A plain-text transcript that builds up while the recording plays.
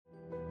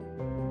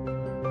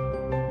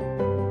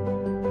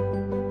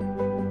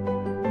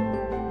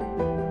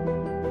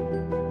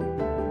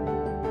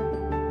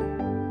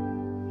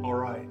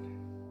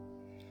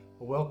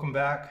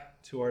Welcome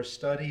back to our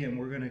study, and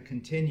we're going to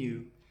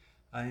continue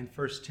in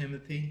 1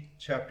 Timothy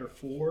chapter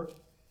 4,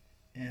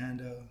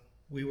 and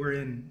we were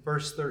in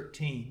verse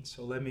 13,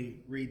 so let me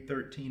read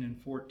 13 and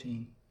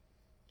 14.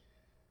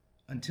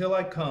 Until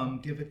I come,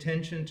 give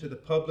attention to the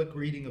public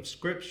reading of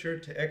Scripture,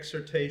 to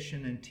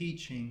exhortation and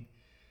teaching.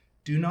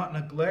 Do not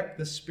neglect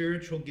the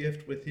spiritual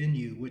gift within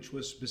you, which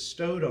was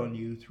bestowed on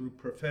you through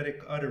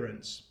prophetic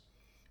utterance,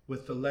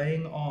 with the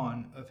laying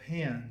on of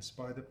hands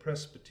by the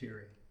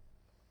presbytery.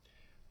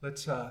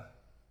 Let's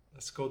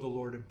go to the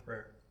Lord in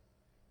prayer.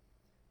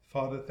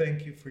 Father,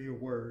 thank you for your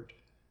word.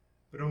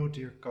 But oh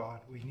dear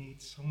God, we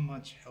need so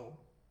much help.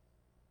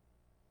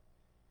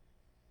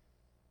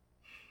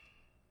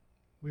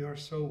 We are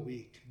so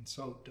weak and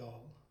so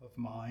dull of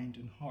mind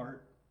and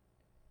heart.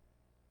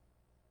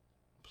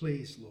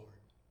 Please, Lord,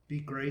 be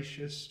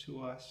gracious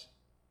to us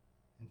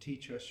and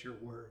teach us your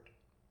word.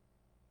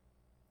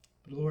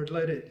 But Lord,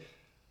 let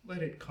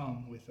it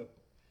come with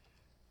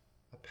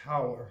a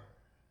power,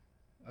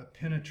 a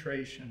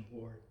penetration,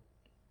 Lord,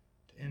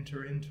 to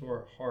enter into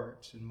our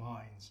hearts and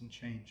minds and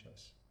change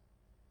us.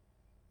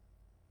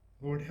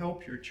 Lord,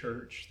 help your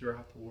church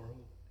throughout the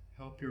world.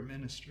 Help your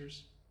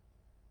ministers.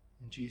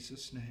 In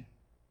Jesus' name,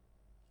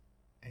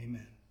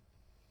 amen.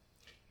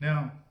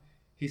 Now,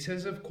 he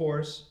says, of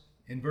course,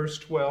 in verse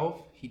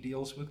 12, he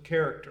deals with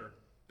character,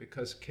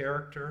 because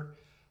character,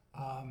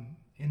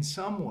 in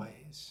some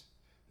ways,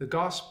 the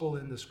gospel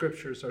and the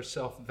scriptures are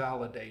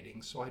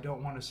self-validating, so I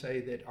don't want to say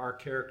that our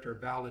character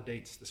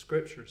validates the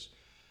scriptures,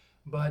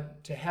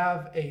 but to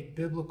have a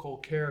biblical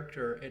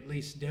character at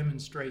least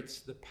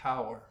demonstrates the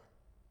power,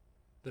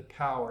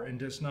 and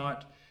does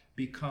not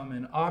become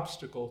an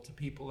obstacle to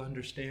people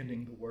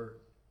understanding the word.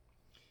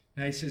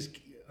 Now he says,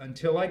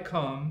 until I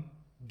come,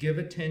 give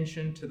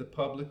attention to the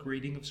public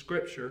reading of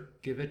Scripture.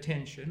 Give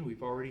attention,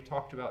 we've already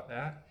talked about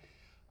that.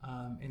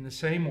 In the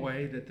same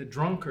way that the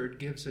drunkard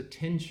gives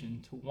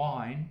attention to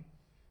wine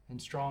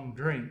and strong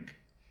drink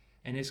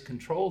and is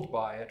controlled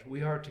by it,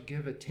 we are to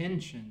give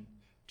attention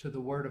to the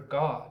Word of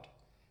God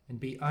and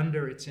be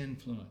under its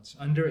influence,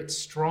 under its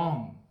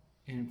strong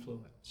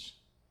influence.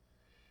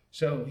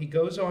 So he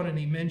goes on and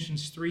he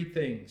mentions three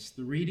things: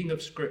 the reading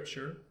of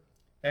Scripture,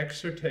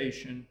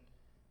 exhortation,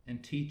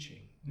 and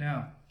teaching.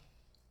 Now,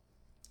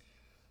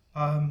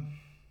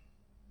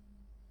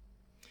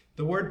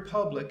 the word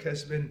public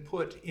has been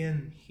put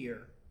in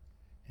here,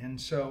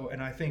 and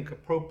I think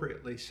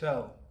appropriately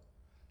so,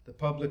 the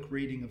public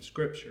reading of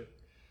Scripture.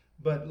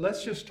 But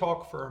let's just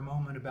talk for a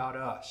moment about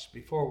us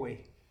before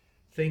we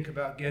think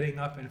about getting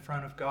up in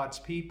front of God's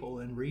people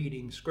and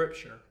reading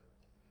Scripture.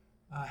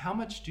 How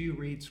much do you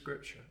read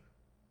Scripture?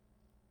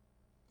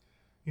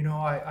 You know,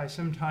 I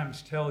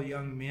sometimes tell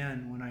young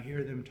men when I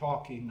hear them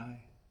talking,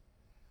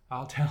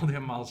 I'll tell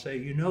them, I'll say,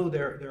 you know,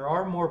 there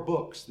are more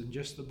books than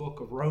just the book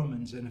of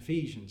Romans and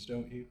Ephesians,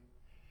 don't you?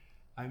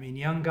 I mean,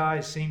 young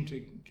guys seem to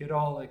get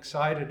all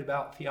excited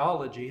about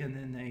theology, and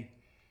then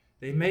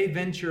they may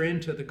venture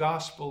into the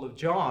Gospel of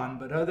John,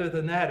 but other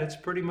than that, it's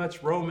pretty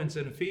much Romans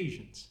and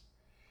Ephesians.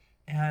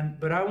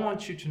 But I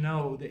want you to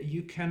know that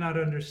you cannot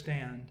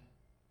understand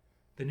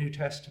the New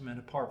Testament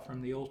apart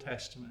from the Old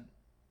Testament.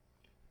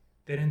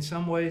 That in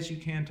some ways you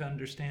can't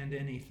understand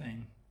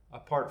anything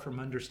apart from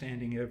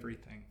understanding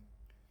everything.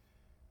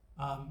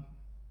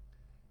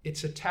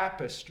 It's a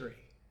tapestry.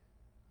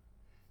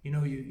 You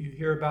know, you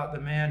hear about the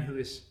man who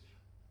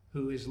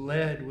is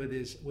led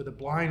with a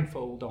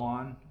blindfold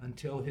on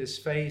until his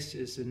face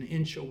is an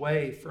inch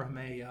away from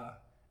a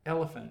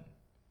elephant.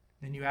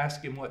 Then you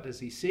ask him, what does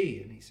he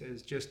see? And he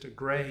says, just a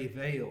gray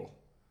veil,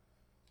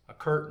 a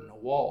curtain, a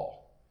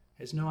wall.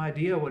 Has no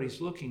idea what he's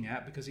looking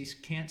at because he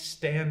can't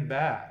stand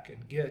back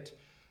and get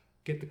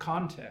the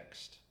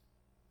context.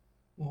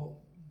 Well,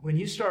 when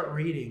you start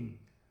reading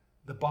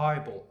the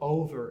Bible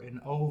over and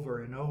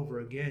over and over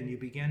again, you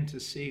begin to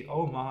see,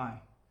 oh my,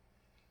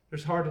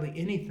 there's hardly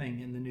anything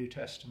in the New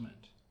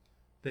Testament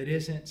that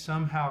isn't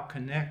somehow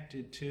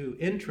connected to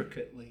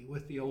intricately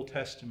with the Old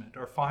Testament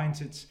or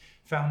finds its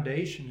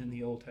foundation in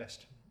the Old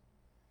Testament.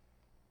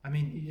 I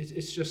mean,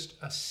 it's just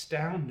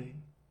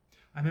astounding.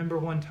 I remember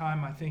one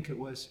time, I think it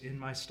was in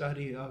my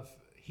study of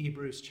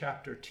Hebrews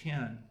chapter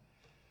 10,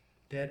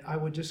 that I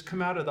would just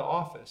come out of the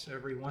office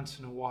every once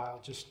in a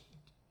while, just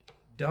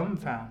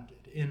dumbfounded,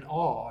 in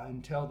awe,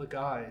 and tell the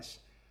guys,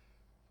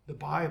 the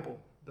Bible,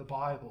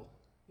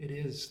 it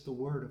is the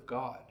Word of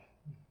God.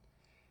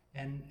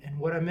 And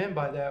what I meant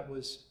by that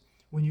was,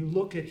 when you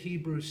look at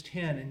Hebrews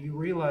 10 and you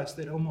realize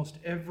that almost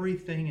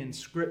everything in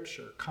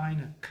Scripture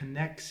kind of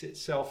connects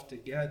itself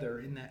together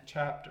in that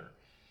chapter,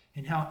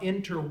 and how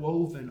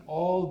interwoven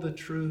all the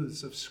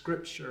truths of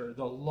Scripture,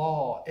 the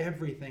law,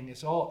 everything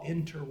is all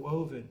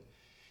interwoven,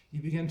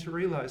 you begin to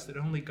realize that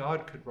only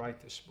God could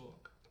write this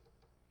book.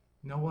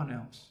 No one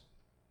else.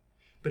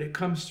 But it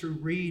comes through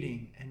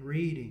reading and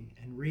reading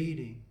and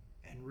reading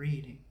and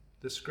reading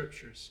the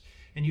Scriptures.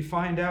 And you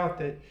find out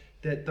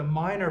that the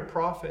minor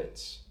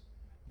prophets,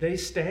 they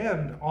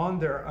stand on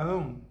their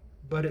own,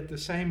 but at the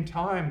same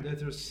time,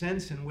 there's a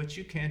sense in which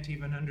you can't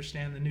even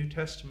understand the New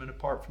Testament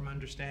apart from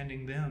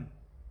understanding them.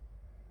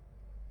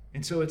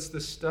 And so it's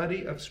the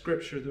study of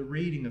Scripture, the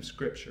reading of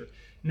Scripture.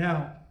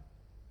 Now,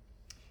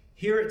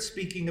 here it's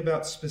speaking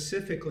about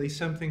specifically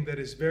something that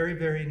is very,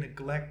 very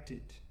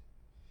neglected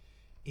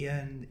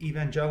in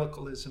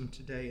evangelicalism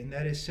today, and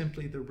that is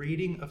simply the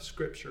reading of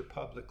Scripture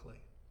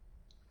publicly.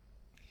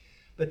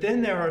 But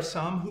then there are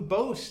some who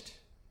boast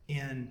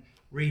in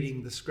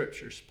reading the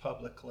Scriptures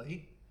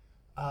publicly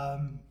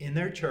in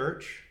their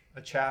church,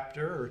 a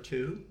chapter or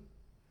two.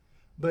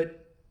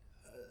 But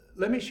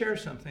let me share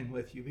something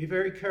with you. Be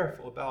very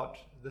careful about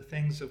the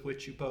things of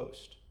which you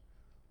boast.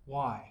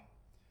 Why?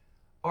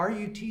 Are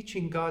you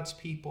teaching God's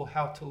people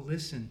how to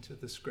listen to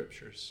the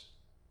Scriptures?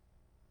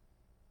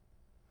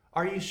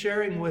 Are you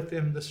sharing with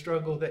them the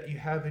struggle that you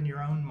have in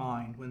your own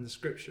mind when the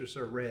Scriptures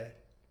are read,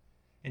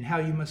 and how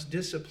you must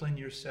discipline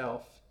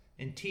yourself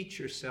and teach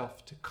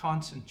yourself to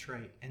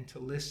concentrate and to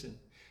listen?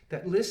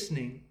 That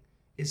listening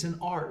is an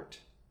art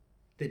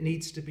that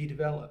needs to be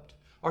developed.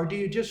 Or do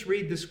you just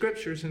read the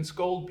Scriptures and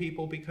scold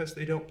people because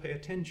they don't pay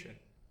attention?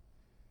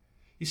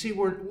 You see,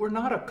 we're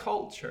not a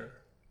culture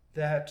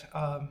that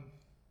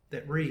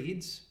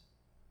reads.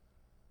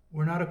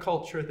 We're not a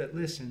culture that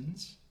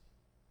listens.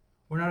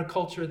 We're not a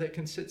culture that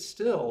can sit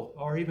still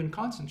or even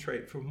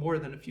concentrate for more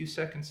than a few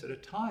seconds at a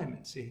time,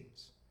 it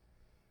seems.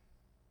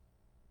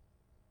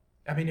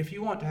 I mean, if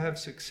you want to have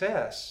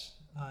success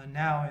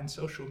now in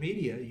social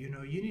media, you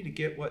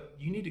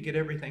need to get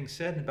everything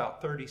said in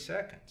about 30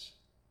 seconds.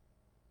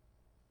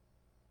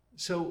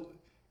 So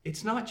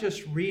it's not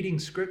just reading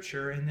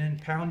Scripture and then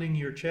pounding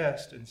your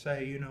chest and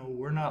say,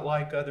 we're not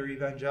like other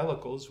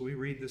evangelicals. We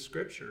read the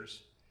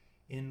Scriptures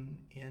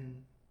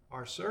in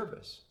our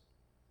service.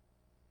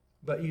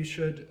 But you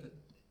should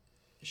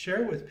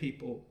share with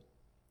people,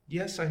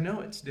 yes, I know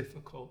it's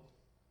difficult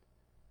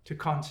to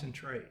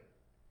concentrate,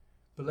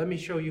 but let me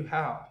show you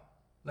how.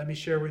 Let me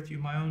share with you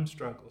my own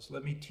struggles.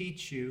 Let me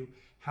teach you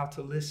how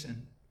to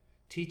listen,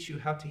 teach you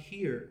how to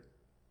hear,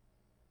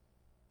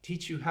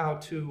 teach you how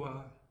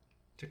to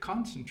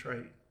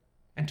concentrate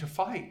and to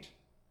fight.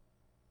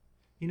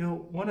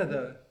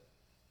 John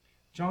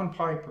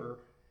Piper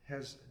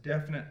has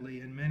definitely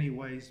in many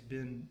ways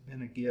been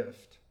a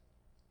gift.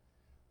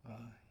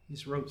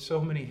 He's wrote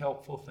so many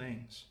helpful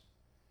things.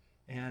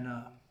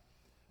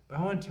 But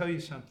I want to tell you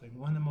something.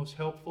 One of the most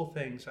helpful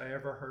things I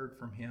ever heard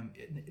from him,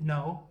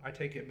 I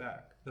take it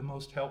back. The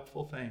most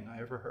helpful thing I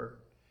ever heard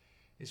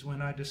is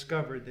when I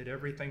discovered that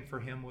everything for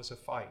him was a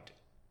fight.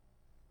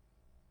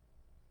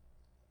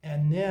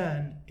 And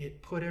then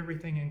it put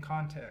everything in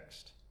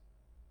context,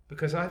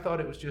 because I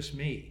thought it was just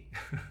me,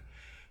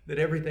 that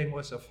everything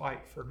was a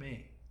fight for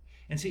me.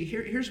 And see,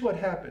 here's what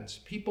happens.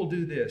 People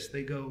do this.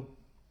 They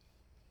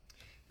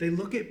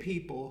look at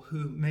people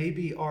who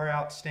maybe are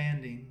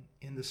outstanding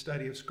in the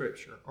study of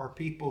Scripture, or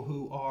people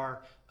who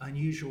are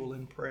unusual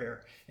in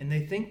prayer, and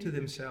they think to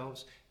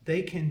themselves,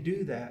 they can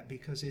do that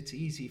because it's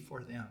easy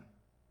for them.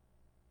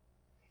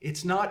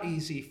 It's not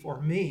easy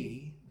for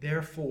me,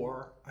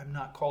 therefore I'm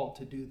not called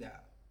to do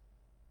that.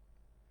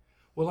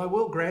 Well, I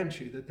will grant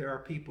you that there are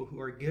people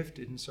who are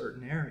gifted in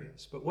certain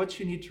areas, but what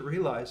you need to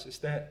realize is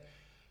that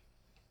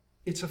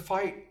it's a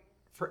fight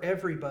for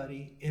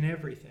everybody in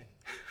everything.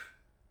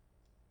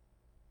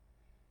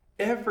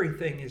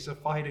 Everything is a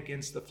fight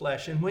against the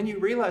flesh. And when you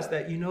realize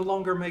that, you no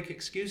longer make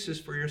excuses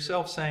for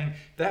yourself saying,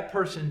 that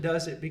person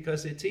does it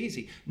because it's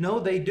easy. No,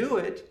 they do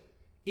it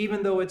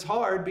even though it's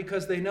hard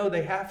because they know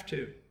they have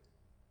to.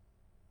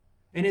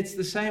 And it's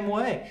the same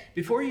way.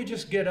 Before you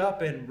just get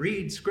up and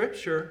read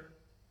Scripture,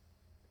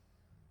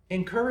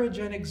 encourage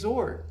and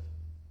exhort,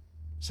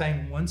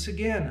 saying, once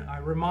again, I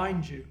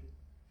remind you,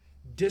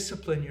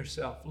 discipline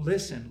yourself.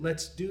 Listen,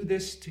 let's do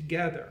this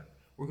together.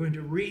 We're going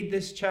to read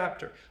this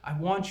chapter. I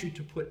want you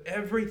to put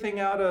everything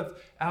out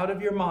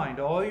of your mind,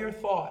 all your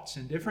thoughts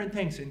and different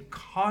things, and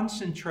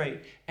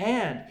concentrate.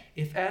 And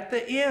if at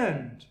the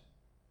end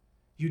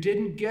you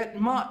didn't get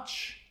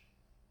much,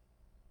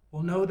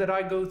 well, know that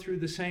I go through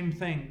the same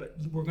thing, but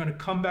we're going to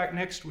come back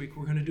next week.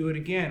 We're going to do it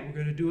again. We're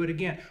going to do it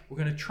again. We're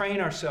going to train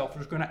ourselves.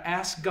 We're going to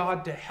ask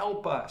God to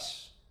help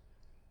us.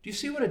 Do you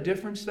see what a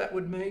difference that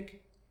would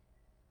make?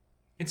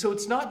 And so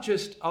it's not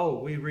just,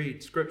 we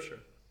read Scripture.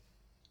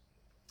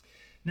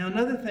 Now,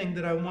 another thing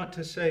that I want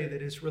to say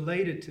that is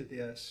related to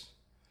this,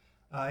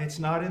 it's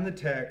not in the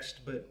text,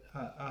 but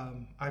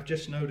I've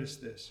just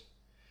noticed this.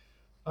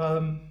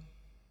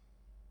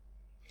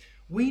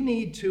 We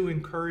need to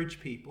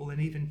encourage people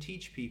and even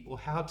teach people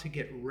how to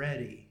get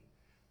ready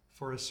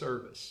for a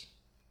service,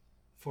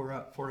 for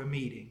a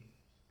meeting.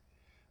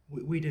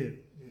 We do.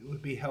 It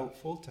would be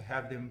helpful to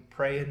have them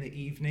pray in the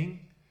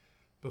evening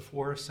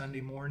before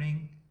Sunday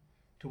morning,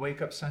 to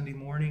wake up Sunday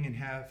morning and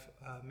have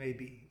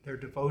maybe their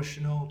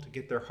devotional, to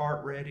get their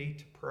heart ready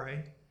to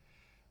pray.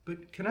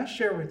 But can I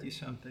share with you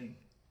something?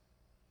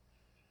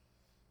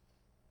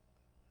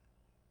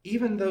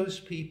 Even those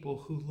people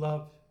who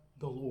love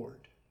the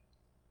Lord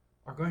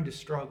are going to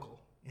struggle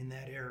in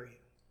that area.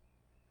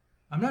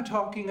 I'm not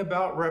talking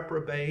about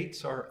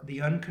reprobates or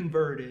the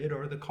unconverted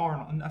or the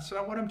carnal. That's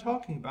not what I'm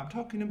talking about. I'm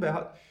talking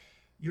about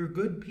your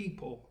good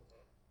people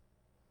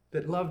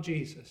that love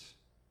Jesus.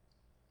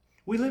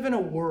 We live in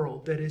a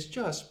world that is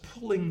just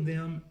pulling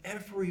them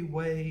every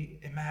way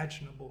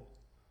imaginable.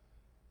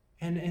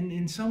 And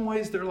in some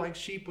ways, they're like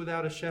sheep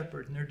without a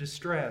shepherd, and they're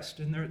distressed,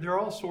 and they're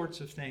all sorts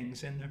of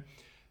things. And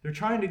they're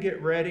trying to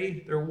get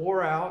ready. They're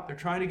wore out. They're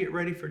trying to get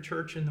ready for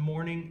church in the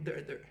morning.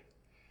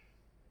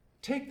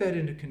 Take that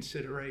into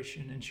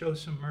consideration and show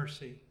some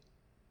mercy.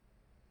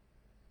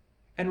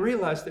 And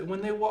realize that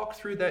when they walk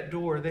through that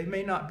door, they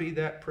may not be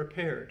that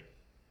prepared.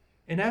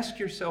 And ask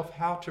yourself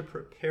how to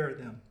prepare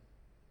them.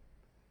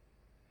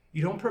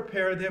 You don't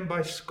prepare them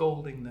by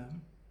scolding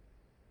them.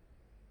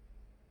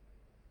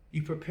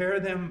 You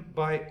prepare them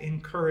by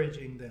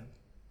encouraging them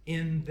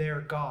in their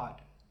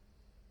God.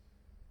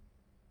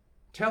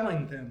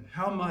 Telling them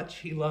how much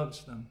He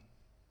loves them.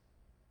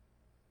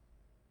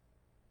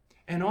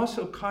 And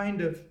also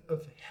kind of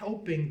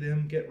helping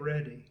them get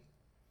ready.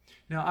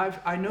 Now,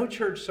 I know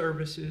church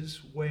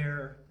services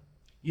where,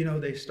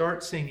 they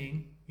start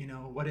singing,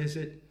 what is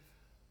it?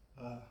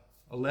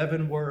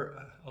 11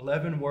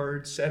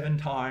 words 7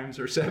 times,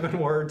 or 7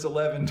 words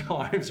 11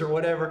 times, or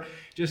whatever,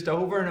 just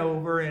over and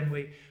over, and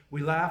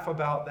we laugh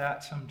about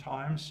that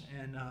sometimes,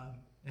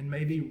 and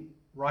maybe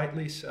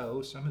rightly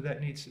so. Some of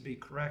that needs to be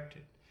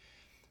corrected.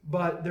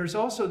 But there's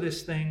also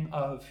this thing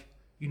of,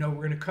 we're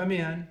going to come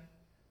in,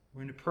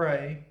 we're going to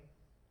pray,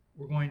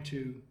 we're going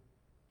to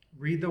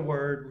read the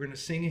word, we're going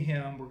to sing a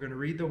hymn, we're going to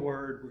read the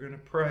word, we're going to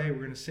pray, we're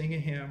going to sing a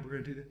hymn, we're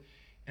going to do that.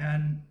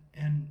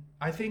 And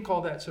I think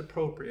all that's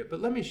appropriate.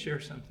 But let me share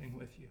something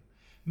with you.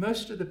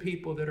 Most of the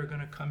people that are going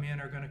to come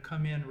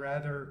in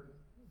rather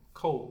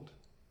cold,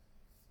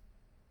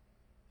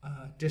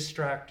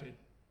 distracted.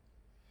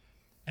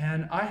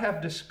 And I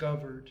have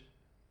discovered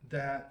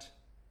that,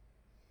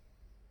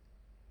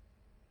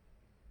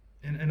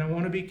 and I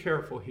want to be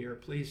careful here.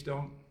 Please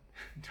don't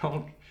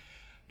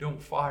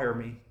fire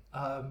me.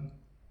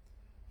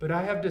 But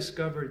I have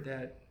discovered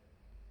that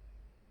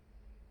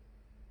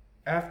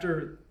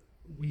after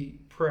we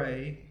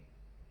pray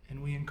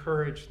and we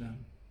encourage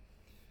them,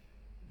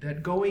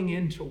 that going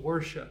into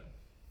worship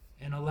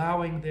and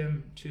allowing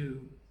them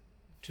to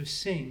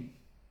sing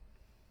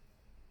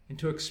and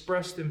to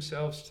express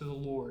themselves to the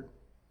Lord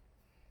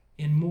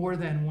in more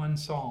than one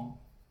song.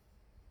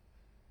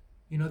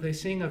 They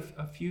sing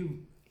a few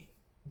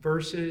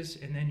verses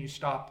and then you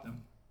stop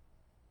them.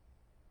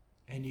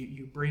 And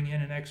you bring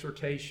in an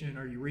exhortation,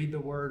 or you read the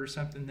word or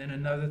something, then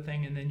another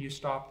thing, and then you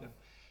stop them.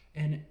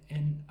 And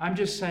I'm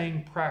just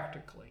saying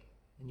practically,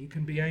 and you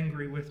can be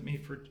angry with me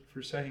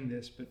for saying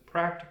this, but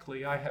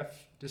practically I have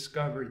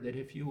discovered that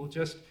if you will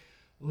just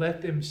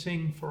let them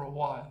sing for a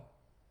while,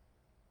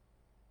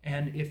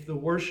 and if the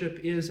worship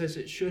is as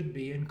it should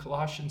be in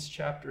Colossians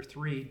chapter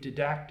 3,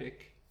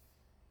 didactic,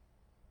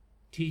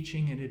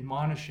 teaching and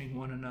admonishing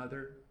one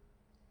another,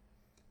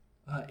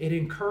 it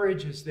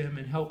encourages them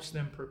and helps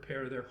them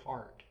prepare their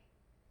heart.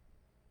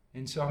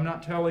 And so I'm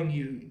not telling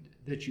you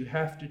that you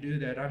have to do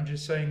that. I'm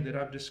just saying that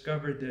I've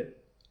discovered that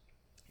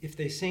if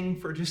they sing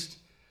for just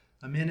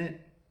a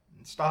minute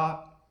and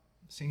stop,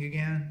 sing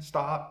again,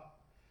 stop,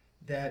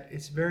 that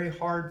it's very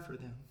hard for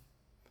them.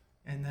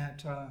 And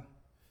that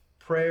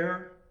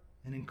prayer,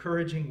 an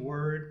encouraging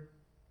word,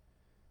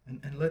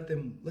 and let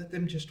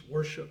them just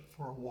worship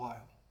for a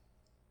while.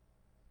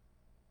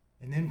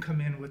 And then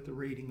come in with the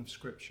reading of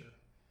Scripture.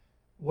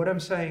 What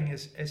I'm saying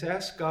is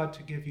ask God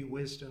to give you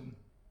wisdom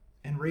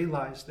and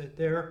realize that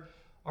there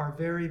are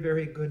very,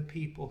 very good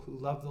people who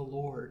love the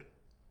Lord,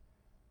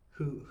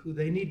 who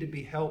they need to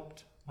be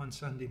helped on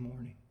Sunday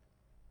morning.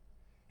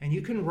 And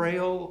you can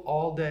rail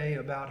all day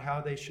about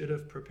how they should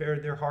have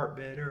prepared their heart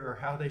better or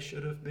how they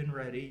should have been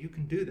ready. You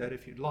can do that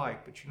if you'd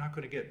like, but you're not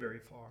going to get very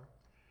far.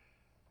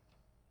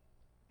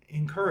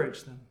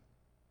 Encourage them.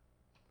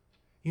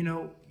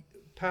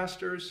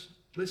 Pastors,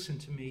 listen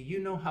to me. You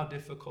know how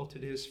difficult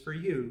it is for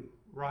you,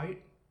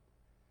 right?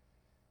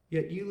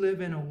 Yet you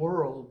live in a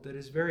world that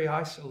is very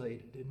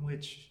isolated, in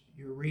which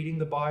you're reading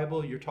the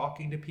Bible, you're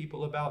talking to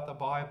people about the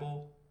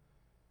Bible,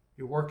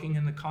 you're working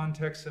in the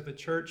context of a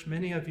church.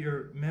 Many of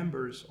your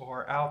members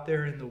are out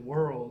there in the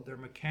world. They're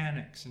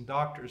mechanics and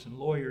doctors and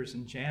lawyers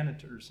and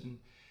janitors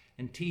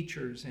and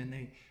teachers,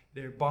 and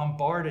they're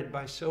bombarded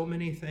by so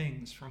many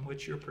things from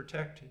which you're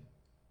protected.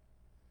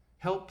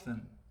 Help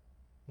them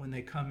when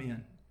they come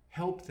in.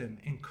 Help them,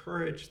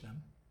 encourage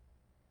them,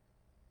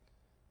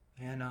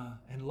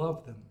 and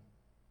love them.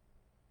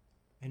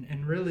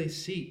 And really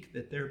seek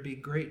that there be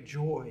great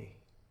joy.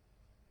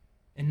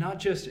 And not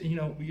just,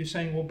 you're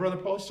saying, well, Brother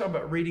Paul, let's talk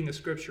about reading a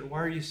scripture. Why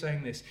are you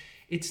saying this?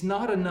 It's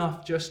not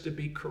enough just to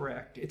be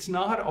correct. It's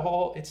not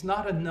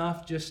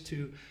enough just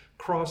to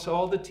cross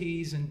all the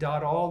T's and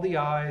dot all the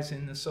I's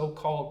in the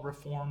so-called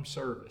Reformed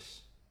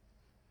service.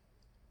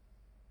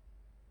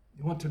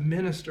 You want to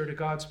minister to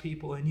God's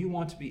people, and you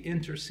want to be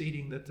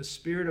interceding that the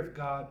Spirit of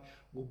God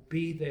will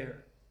be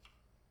there,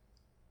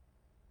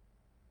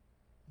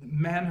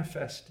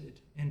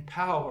 manifested in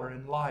power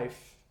and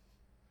life.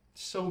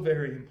 So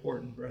very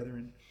important,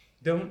 brethren.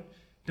 Don't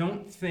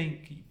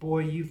think,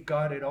 boy, you've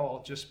got it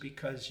all just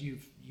because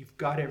you've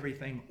got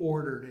everything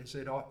ordered as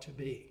it ought to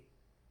be.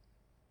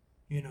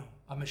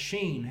 A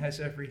machine has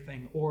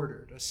everything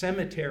ordered. A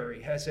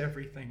cemetery has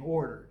everything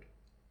ordered.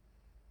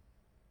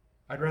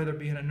 I'd rather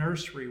be in a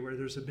nursery where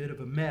there's a bit of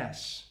a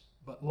mess,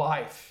 but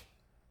life,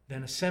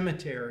 than a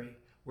cemetery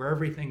where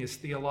everything is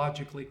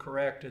theologically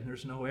correct and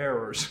there's no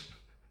errors.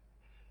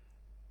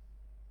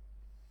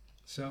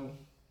 So,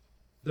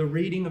 the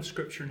reading of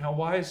Scripture. Now,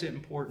 why is it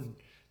important?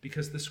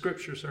 Because the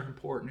Scriptures are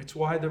important. It's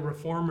why the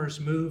Reformers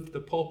moved the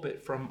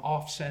pulpit from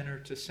off-center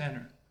to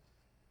center.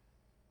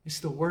 It's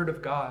the Word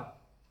of God.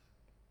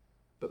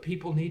 But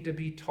people need to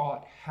be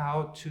taught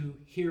how to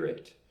hear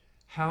it,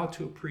 how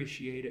to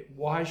appreciate it.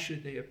 Why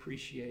should they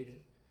appreciate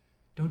it?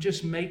 Don't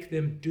just make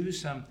them do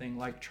something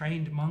like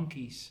trained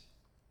monkeys.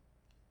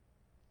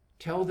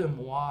 Tell them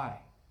why.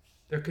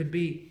 There could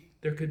be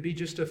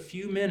just a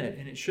few minutes,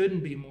 and it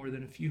shouldn't be more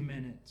than a few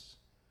minutes,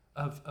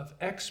 of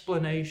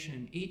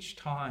explanation each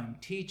time,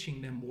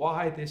 teaching them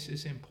why this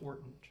is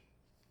important.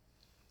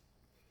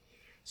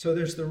 So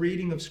there's the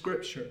reading of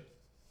Scripture.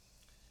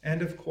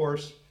 And of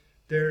course,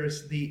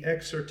 there's the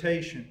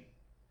exhortation.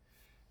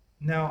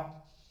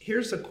 Now,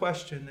 here's a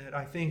question that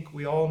I think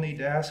we all need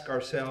to ask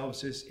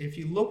ourselves is, if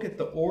you look at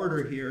the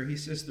order here, he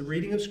says the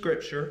reading of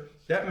Scripture,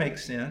 that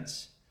makes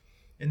sense,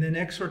 and then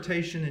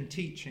exhortation and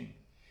teaching.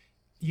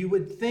 You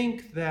would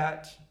think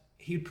that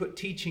he'd put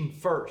teaching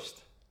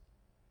first.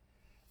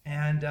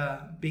 And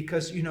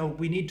because,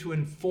 we need to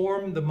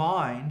inform the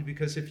mind,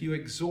 because if you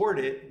exhort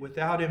it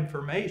without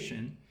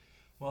information,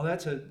 well,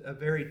 that's a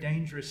very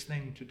dangerous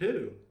thing to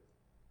do.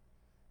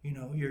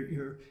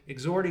 You're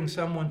exhorting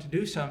someone to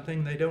do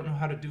something, they don't know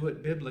how to do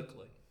it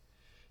biblically.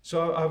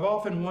 So I've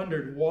often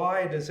wondered,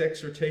 why does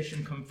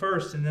exhortation come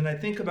first? And then I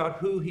think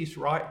about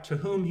to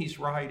whom he's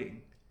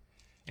writing.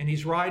 And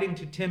he's writing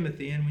to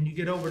Timothy. And when you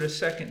get over to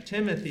 2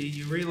 Timothy,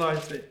 you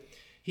realize that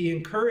he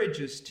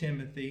encourages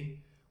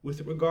Timothy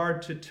with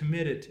regard to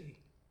timidity.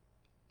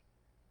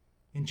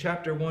 In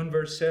chapter 1,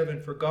 verse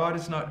 7, "For God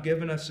has not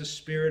given us a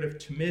spirit of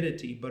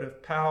timidity, but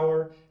of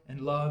power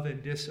and love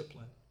and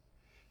discipline."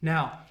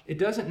 Now, it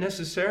doesn't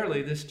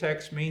necessarily, this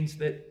text means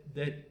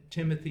that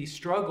Timothy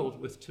struggled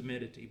with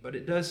timidity, but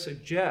it does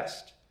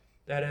suggest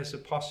that as a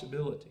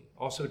possibility.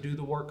 Also, do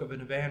the work of an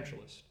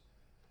evangelist.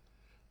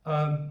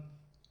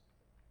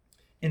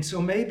 And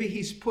so maybe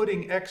he's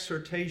putting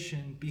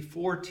exhortation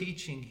before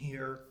teaching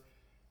here,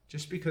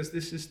 just because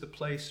this is the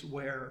place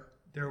where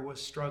there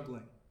was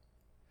struggling.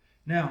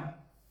 Now,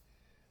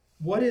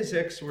 what is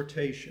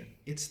exhortation?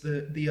 It's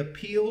the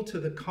appeal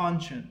to the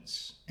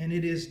conscience, and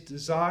it is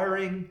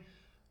desiring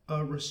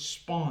a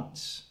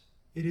response.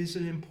 It is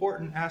an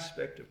important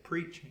aspect of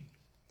preaching.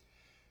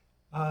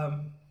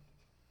 I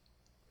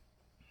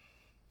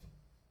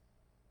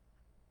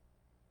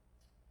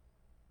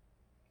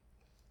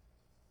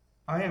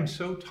am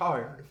so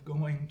tired of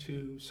going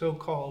to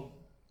so-called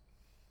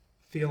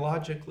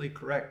theologically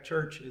correct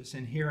churches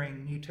and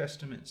hearing New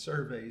Testament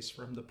surveys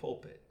from the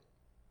pulpit.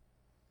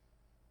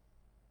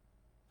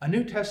 A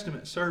New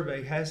Testament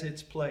survey has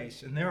its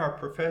place, and there are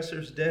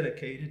professors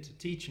dedicated to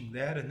teaching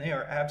that, and they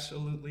are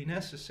absolutely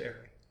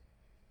necessary.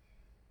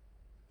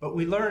 But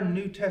we learn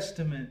New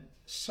Testament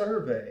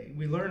survey,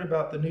 we learn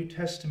about the New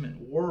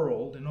Testament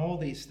world and all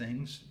these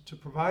things to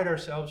provide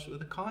ourselves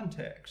with a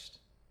context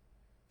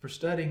for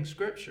studying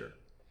Scripture.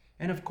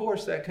 And of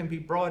course, that can be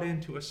brought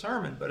into a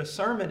sermon, but a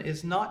sermon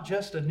is not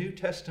just a New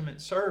Testament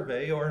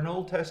survey or an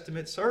Old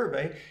Testament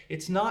survey.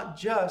 It's not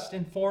just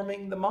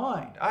informing the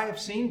mind. I have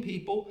seen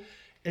people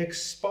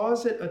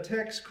exposit a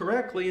text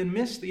correctly and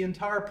miss the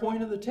entire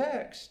point of the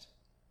text.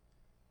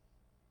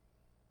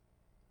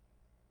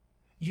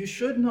 You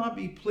should not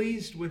be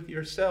pleased with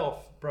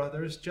yourself,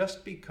 brothers,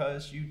 just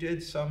because you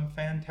did some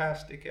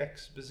fantastic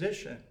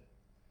exposition.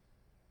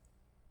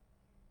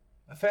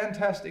 A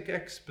fantastic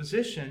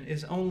exposition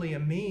is only a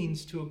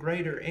means to a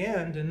greater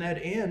end, and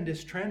that end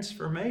is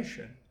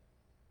transformation.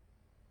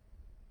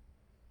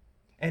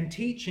 And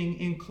teaching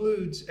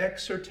includes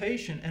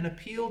exhortation and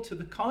appeal to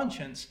the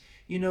conscience.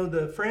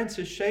 The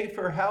Francis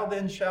Schaeffer, "How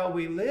then shall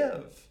we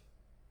live?"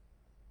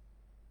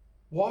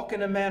 Walk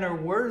in a manner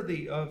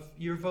worthy of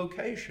your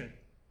vocation.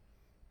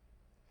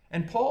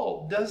 And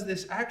Paul does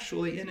this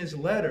actually in his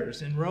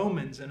letters in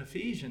Romans and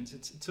Ephesians.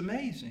 It's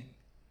amazing.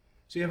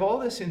 So you have all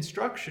this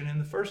instruction in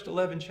the first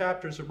 11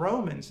 chapters of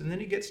Romans, and then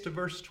he gets to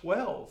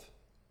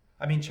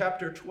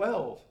chapter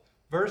 12,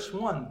 verse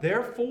 1.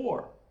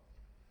 "Therefore,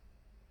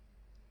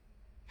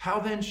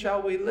 how then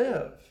shall we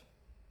live?"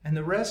 And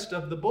the rest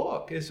of the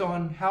book is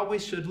on how we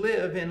should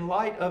live in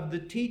light of the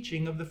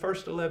teaching of the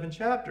first 11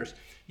 chapters.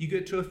 You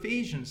get to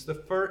Ephesians. The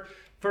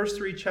first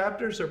 3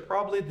 chapters are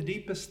probably the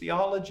deepest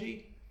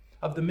theology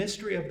of the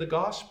mystery of the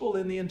gospel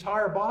in the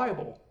entire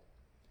Bible.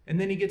 And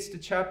then he gets to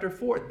chapter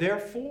 4.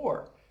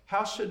 "Therefore,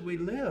 how should we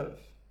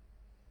live?"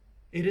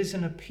 It is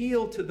an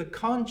appeal to the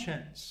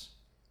conscience.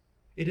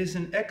 It is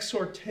an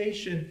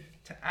exhortation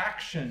to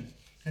action.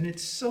 And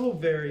it's so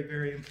very,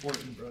 very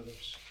important,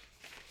 brothers.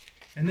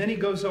 And then he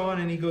goes on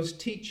and he goes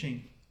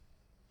teaching.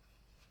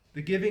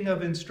 The giving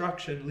of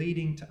instruction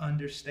leading to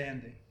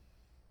understanding.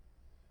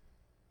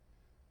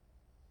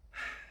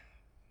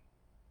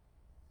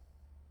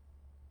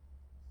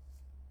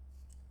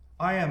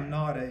 I am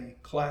not a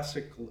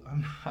classical,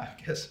 I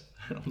guess,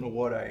 I don't know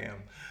what I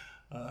am.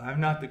 I'm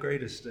not the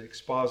greatest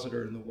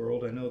expositor in the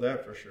world, I know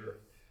that for sure.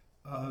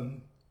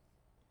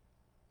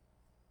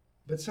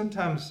 But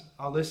sometimes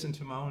I'll listen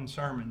to my own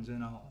sermons,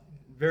 and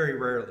very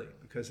rarely,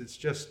 because it's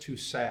just too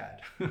sad.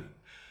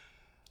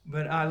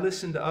 But I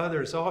listen to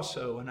others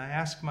also, and I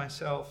ask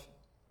myself,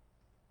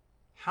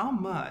 how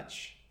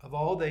much of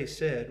all they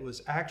said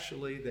was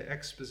actually the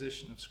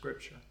exposition of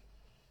Scripture?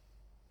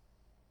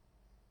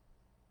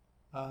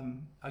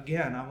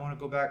 Again, I want to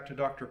go back to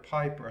Dr.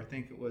 Piper. I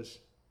think it was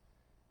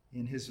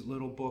in his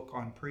little book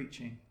on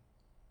preaching.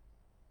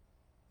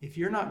 If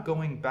you're not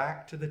going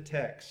back to the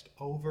text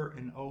over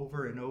and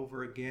over and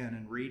over again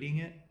and reading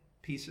it,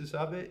 pieces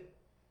of it,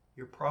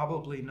 you're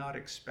probably not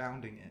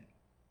expounding it.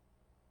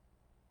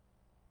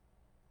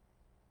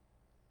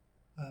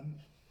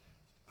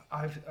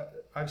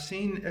 I've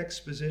seen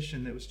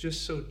exposition that was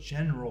just so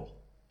general,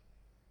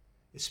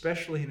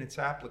 especially in its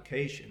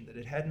application, that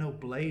it had no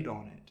blade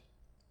on it.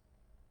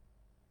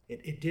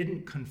 It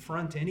didn't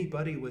confront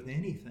anybody with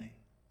anything.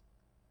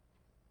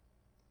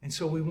 And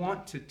so we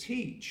want to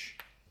teach,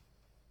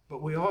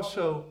 but we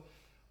also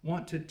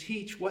want to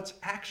teach what's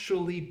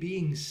actually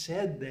being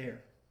said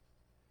there.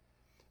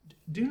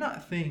 Do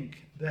not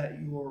think that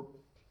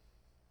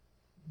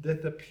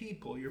the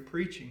people you're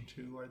preaching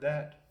to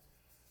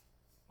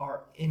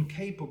are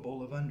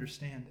incapable of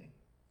understanding.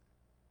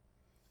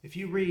 If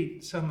you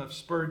read some of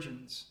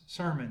Spurgeon's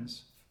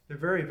sermons, they're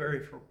very,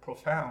 very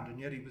profound, and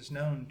yet he was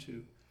known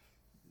to,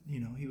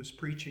 he was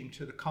preaching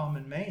to the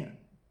common man.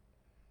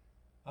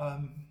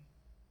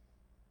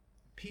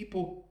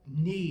 People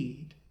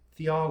need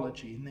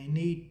theology, and they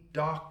need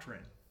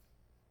doctrine,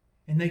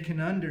 and they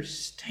can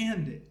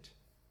understand it.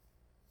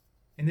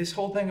 And this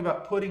whole thing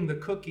about putting the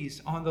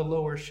cookies on the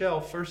lower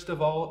shelf, first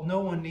of all, no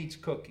one needs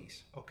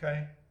cookies,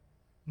 okay?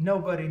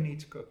 Nobody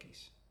needs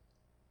cookies.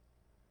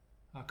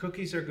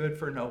 Cookies are good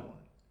for no one.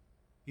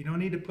 You don't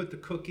need to put the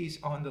cookies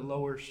on the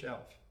lower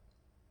shelf.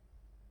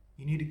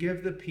 You need to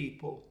give the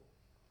people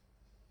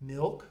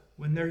milk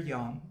when they're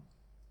young,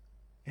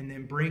 and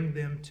then bring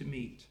them to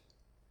meat.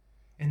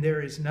 And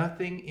there is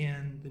nothing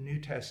in the New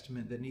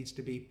Testament that needs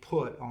to be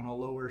put on a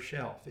lower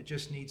shelf. It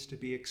just needs to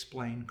be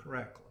explained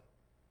correctly.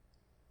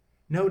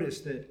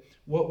 Notice that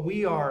what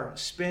we are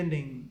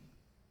spending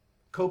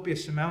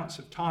copious amounts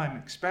of time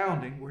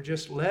expounding were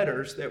just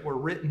letters that were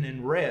written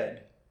in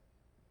red.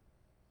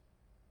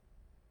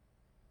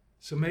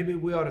 So maybe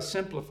we ought to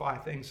simplify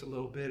things a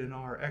little bit in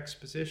our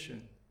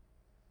exposition,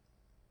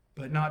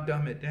 but not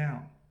dumb it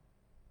down.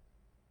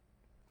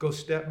 Go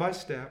step by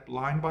step,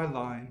 line by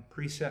line,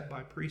 precept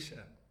by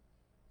precept.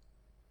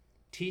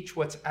 Teach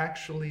what's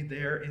actually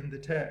there in the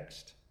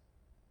text.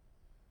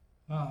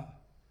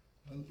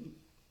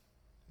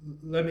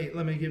 Let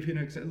me give you an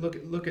example.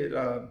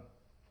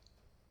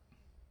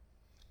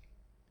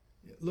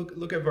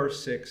 Look at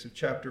verse 6 of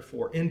chapter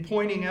 4. In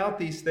pointing out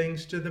these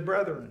things to the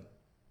brethren.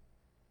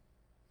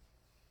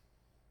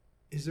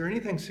 Is there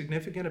anything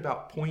significant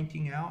about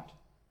pointing out?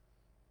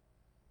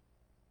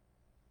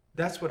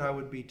 That's what I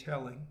would be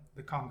telling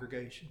the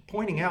congregation.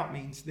 Pointing out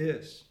means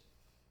this.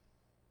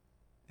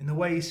 And the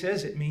way he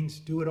says it means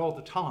do it all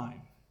the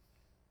time.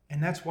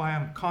 And that's why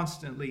I'm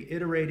constantly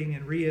iterating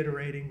and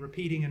reiterating,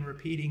 repeating and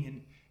repeating.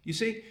 And you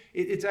see,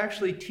 it's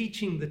actually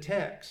teaching the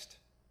text.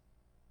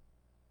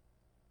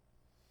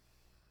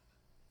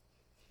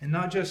 And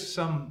not just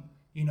some,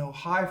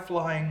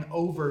 high-flying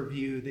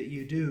overview that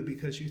you do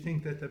because you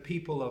think that the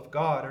people of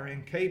God are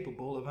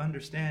incapable of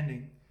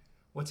understanding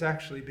what's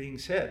actually being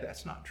said.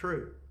 That's not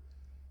true.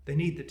 They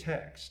need the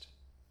text.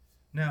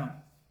 Now,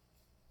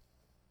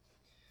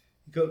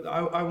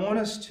 I want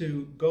us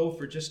to go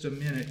for just a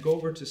minute, go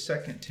over to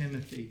 2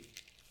 Timothy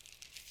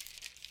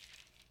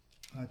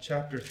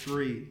chapter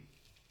 3,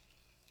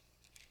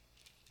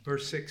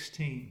 verse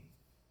 16.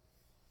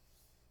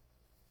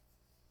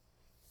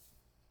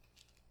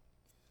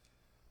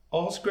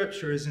 All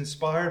Scripture is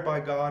inspired by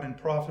God and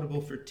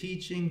profitable for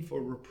teaching,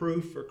 for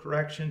reproof, for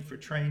correction, for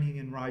training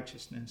in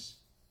righteousness.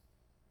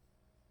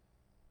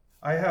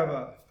 I have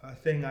a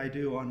thing I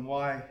do on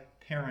why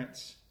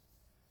parents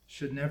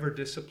should never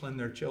discipline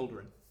their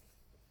children.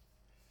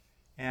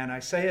 And I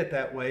say it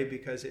that way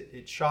because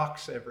it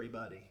shocks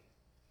everybody.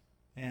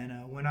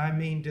 And when I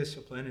mean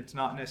discipline, it's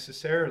not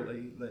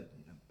necessarily that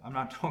I'm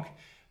not talking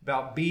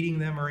about beating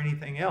them or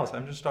anything else.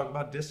 I'm just talking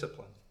about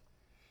discipline.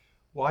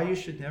 Why you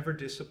should never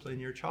discipline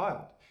your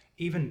child.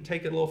 Even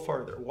take it a little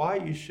further. Why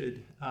you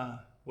should,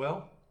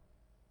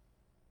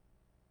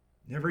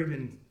 never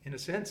even, in a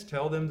sense,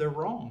 tell them they're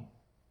wrong.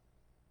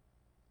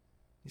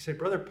 You say,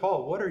 Brother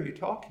Paul, what are you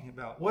talking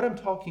about? What I'm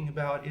talking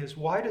about is,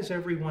 why does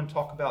everyone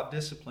talk about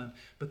discipline,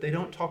 but they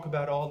don't talk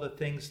about all the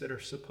things that are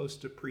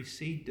supposed to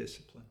precede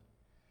discipline?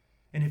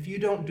 And if you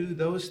don't do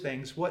those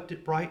things, what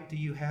right do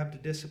you have to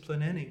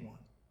discipline anyone?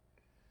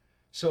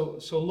 So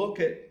look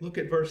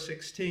at verse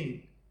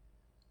 16.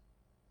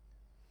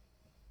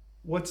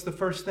 What's the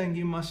first thing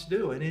you must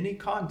do in any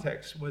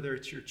context, whether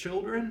it's your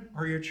children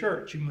or your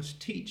church? You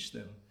must teach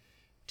them,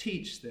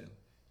 teach them,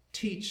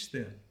 teach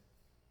them.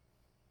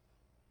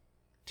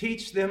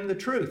 Teach them the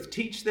truth.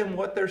 Teach them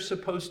what they're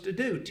supposed to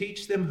do.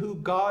 Teach them who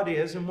God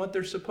is and what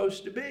they're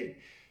supposed to be.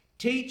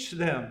 Teach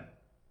them.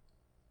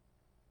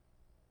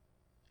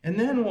 And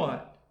then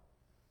what?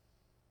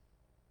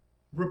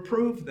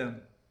 Reprove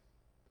them.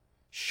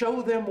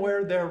 Show them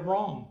where they're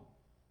wrong.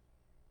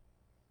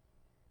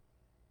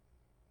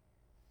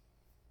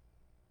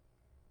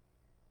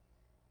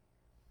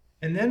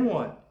 And then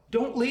what?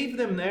 Don't leave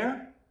them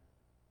there.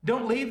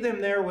 Don't leave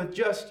them there with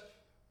just,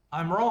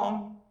 I'm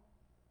wrong.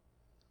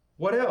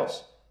 What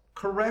else?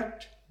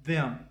 Correct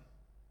them.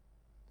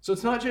 So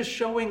it's not just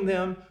showing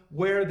them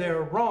where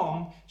they're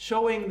wrong,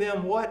 showing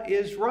them what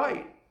is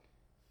right.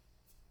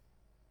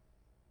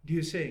 Do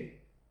you see?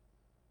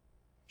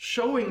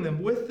 Showing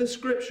them with the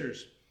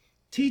Scriptures,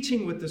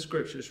 teaching with the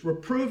Scriptures,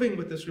 reproving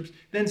with the Scriptures,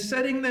 then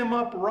setting them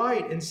up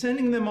right and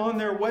sending them on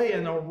their way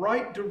in a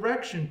right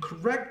direction.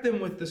 Correct them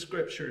with the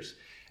Scriptures,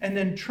 and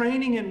then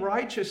training in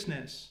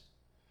righteousness.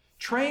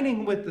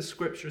 Training with the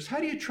Scriptures. How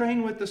do you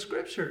train with the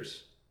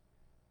Scriptures?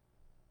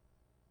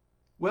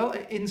 Well,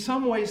 in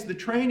some ways, the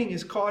training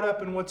is caught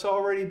up in what's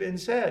already been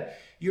said.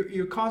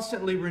 You're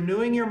constantly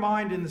renewing your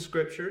mind in the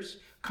Scriptures,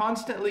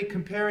 constantly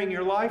comparing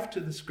your life to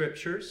the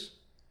Scriptures.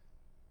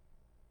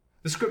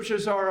 The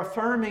Scriptures are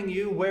affirming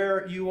you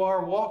where you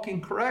are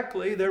walking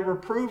correctly. They're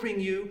reproving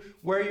you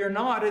where you're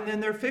not, and then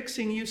they're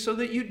fixing you so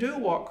that you do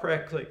walk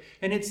correctly.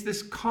 And it's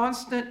this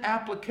constant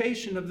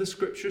application of the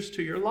Scriptures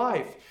to your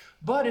life.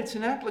 But it's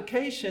an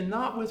application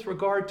not with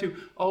regard to,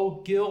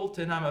 oh, guilt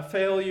and I'm a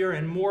failure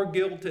and more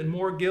guilt and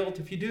more guilt.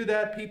 If you do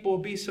that, people will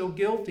be so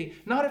guilty.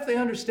 Not if they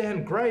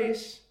understand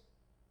grace.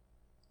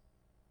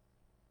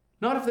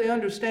 Not if they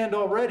understand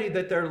already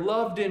that they're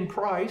loved in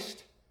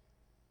Christ.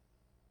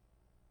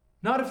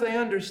 Not if they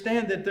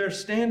understand that their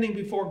standing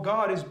before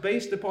God is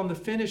based upon the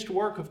finished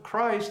work of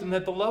Christ and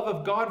that the love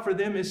of God for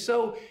them is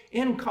so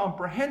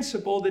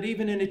incomprehensible that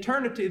even in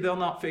eternity they'll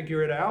not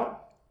figure it out.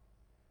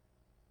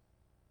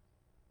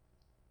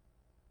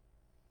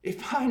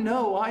 If I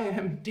know I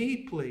am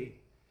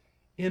deeply,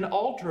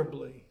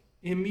 inalterably,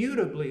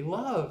 immutably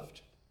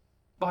loved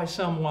by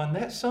someone,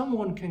 that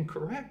someone can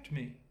correct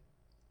me.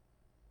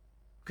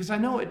 Because I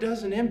know it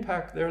doesn't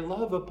impact their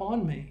love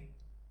upon me,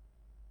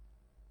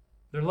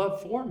 their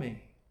love for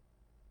me.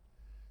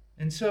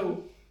 And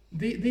so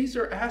these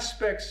are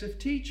aspects of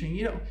teaching.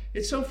 You know,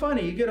 it's so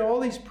funny. You get all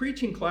these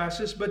preaching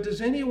classes, but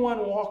does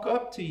anyone walk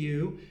up to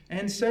you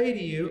and say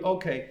to you,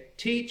 okay,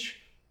 teach,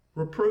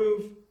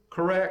 reprove,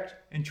 correct,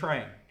 and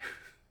train?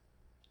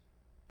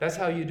 That's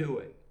how you do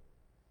it.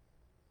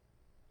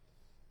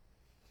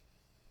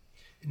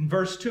 In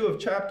verse 2 of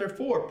chapter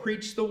 4,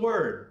 preach the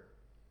word.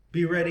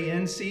 Be ready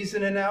in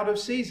season and out of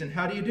season.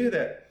 How do you do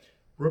that?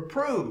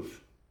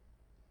 Reprove,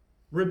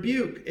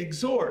 rebuke,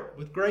 exhort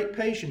with great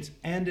patience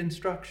and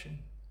instruction.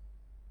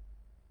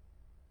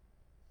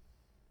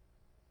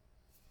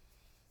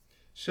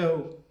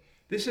 So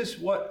this is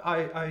what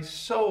I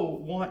so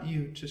want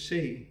you to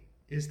see,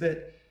 is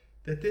that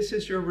this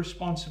is your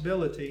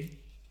responsibility,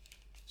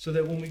 so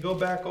that when we go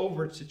back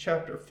over to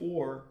chapter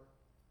 4,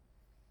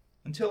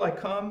 until I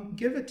come,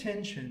 give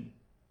attention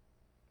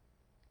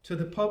to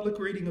the public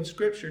reading of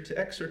Scripture, to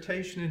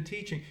exhortation and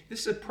teaching.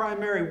 This is a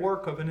primary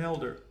work of an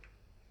elder.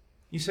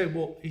 You say,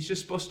 well, he's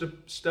just supposed to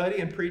study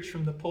and preach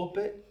from the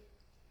pulpit?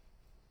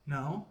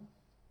 No.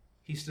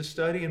 He's to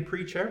study and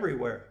preach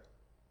everywhere.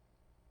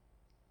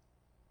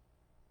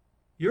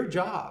 Your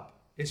job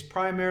is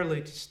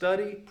primarily to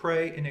study,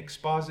 pray, and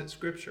exposit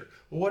Scripture.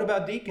 Well, what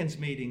about deacons'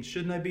 meetings?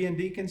 Shouldn't I be in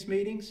deacons'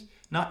 meetings?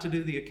 Not to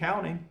do the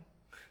accounting.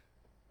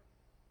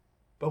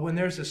 But when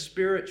there's a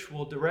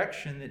spiritual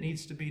direction that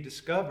needs to be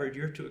discovered,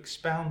 you're to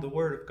expound the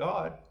Word of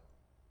God.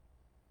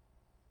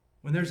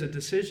 When there's a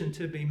decision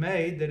to be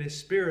made that is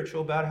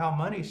spiritual about how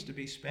money's to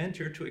be spent,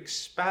 you're to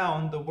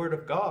expound the Word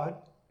of God.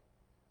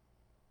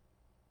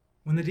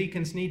 When the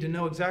deacons need to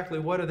know exactly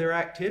what are their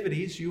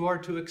activities, you are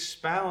to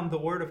expound the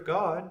Word of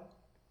God.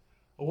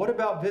 Well, what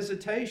about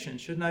visitation?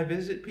 Shouldn't I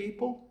visit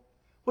people?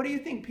 What do you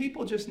think?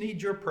 People just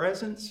need your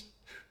presence?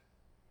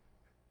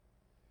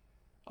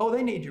 Oh,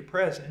 they need your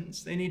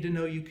presence. They need to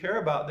know you care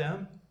about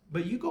them.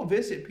 But you go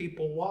visit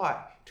people.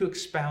 Why? To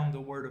expound the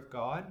Word of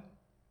God.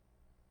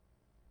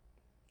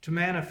 To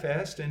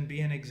manifest and be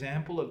an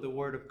example of the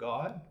Word of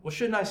God. Well,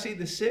 shouldn't I see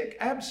the sick?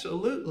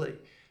 Absolutely.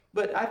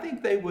 But I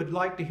think they would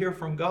like to hear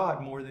from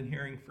God more than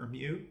hearing from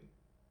you.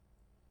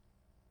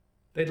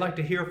 They'd like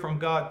to hear from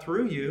God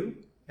through you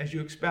as you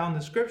expound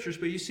the Scriptures.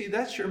 But you see,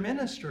 that's your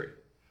ministry.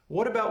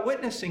 What about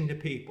witnessing to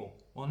people?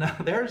 Well, now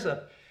there's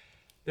a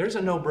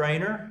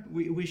no-brainer.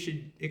 We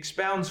should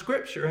expound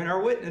Scripture in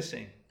our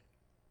witnessing.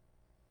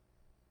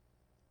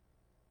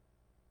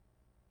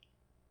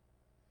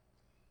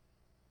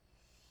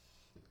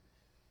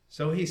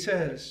 So he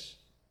says,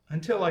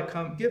 until I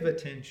come, give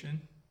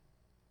attention.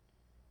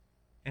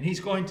 And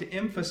he's going to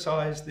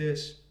emphasize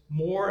this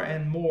more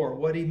and more,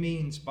 what he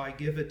means by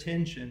give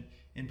attention,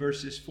 in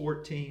verses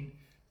 14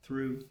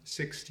 through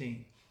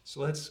 16.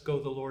 So let's go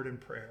to the Lord in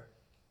prayer.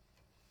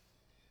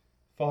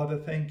 Father,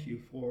 thank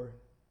you for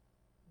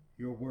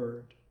your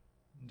word.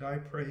 And I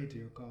pray,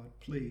 dear God,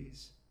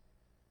 please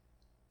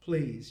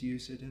Please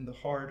use it in the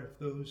heart of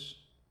those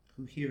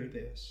who hear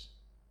this,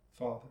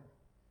 Father.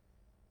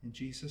 In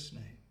Jesus'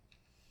 name,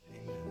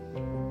 amen.